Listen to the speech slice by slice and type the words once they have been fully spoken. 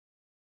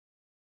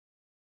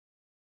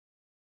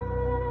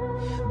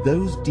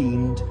those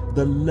deemed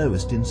the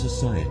lowest in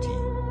society,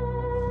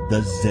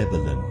 the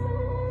Zabbaleen,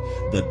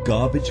 the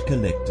garbage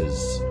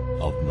collectors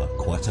of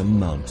Makwata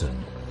Mountain.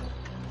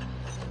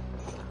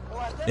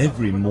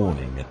 Every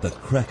morning at the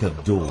crack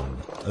of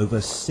dawn, over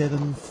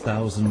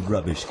 7,000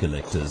 rubbish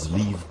collectors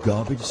leave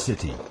Garbage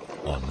City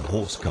on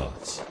horse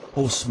carts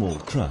or small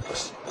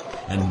trucks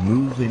and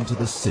move into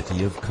the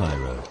city of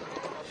Cairo,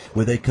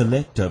 where they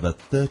collect over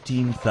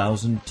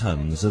 13,000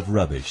 tons of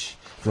rubbish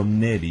from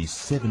nearly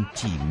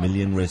 17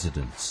 million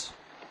residents,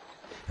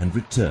 and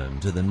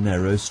return to the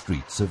narrow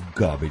streets of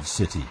Garbage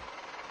City,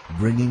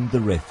 bringing the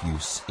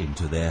refuse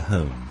into their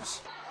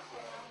homes.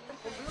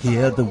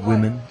 Here the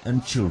women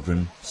and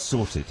children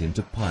sort it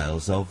into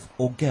piles of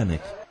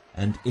organic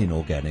and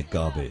inorganic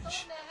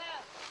garbage.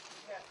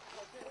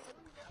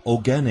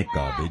 Organic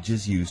garbage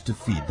is used to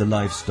feed the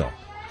livestock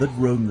that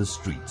roam the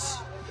streets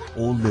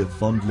or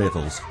live on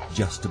levels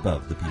just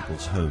above the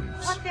people's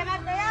homes.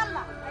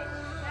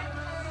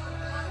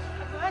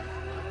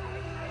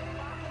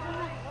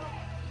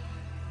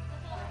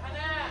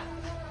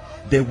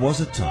 There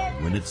was a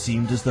time when it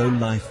seemed as though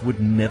life would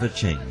never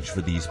change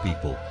for these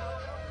people.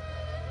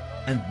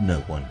 And no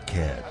one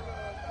cared,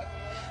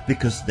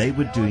 because they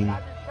were doing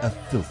a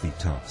filthy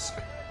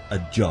task, a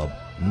job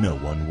no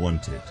one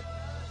wanted.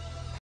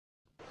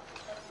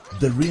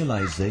 The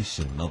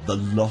realization of the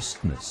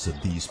lostness of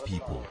these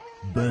people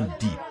burned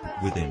deep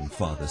within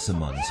Father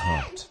Simon's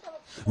heart.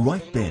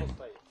 Right then,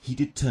 he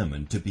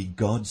determined to be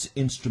God's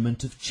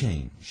instrument of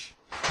change,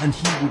 and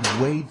he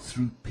would wade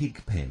through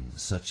pig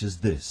pens such as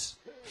this,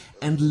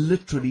 and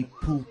literally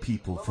pull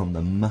people from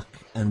the muck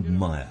and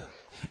mire,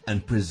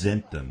 and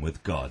present them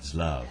with God's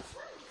love.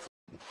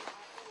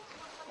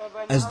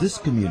 As this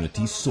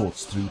community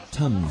sorts through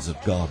tons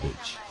of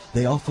garbage,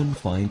 they often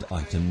find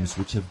items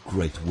which have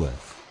great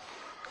worth.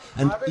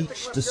 And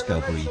each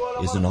discovery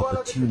is an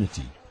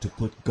opportunity to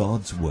put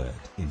God's word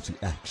into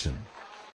action.